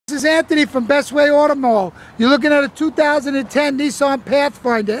This is Anthony from BESTWAY Auto Mall. You're looking at a 2010 Nissan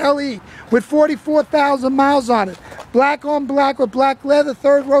Pathfinder LE with 44,000 miles on it. Black on black with black leather,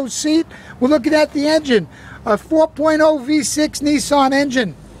 third row seat. We're looking at the engine, a 4.0 V6 Nissan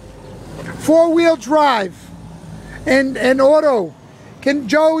engine, four-wheel drive, and auto.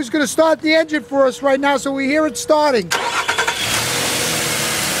 Joe is going to start the engine for us right now, so we hear it starting.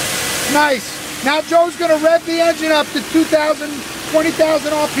 Nice. Now Joe's going to rev the engine up to 20,000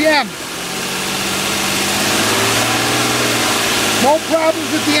 RPM. No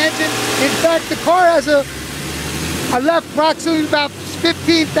problems with the engine. In fact, the car has I left approximately about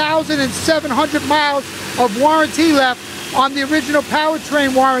 15,700 miles of warranty left on the original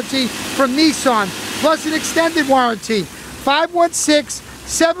powertrain warranty from Nissan, plus an extended warranty.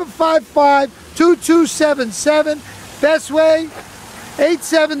 516-755-2277, BESTWAY,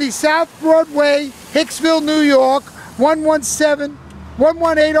 870 South Broadway, Hicksville, New York,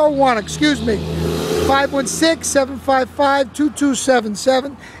 11801, excuse me.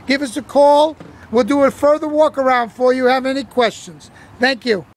 516-755-2277. Give us a call. We'll do a further walk around for you. Have any questions? Thank you.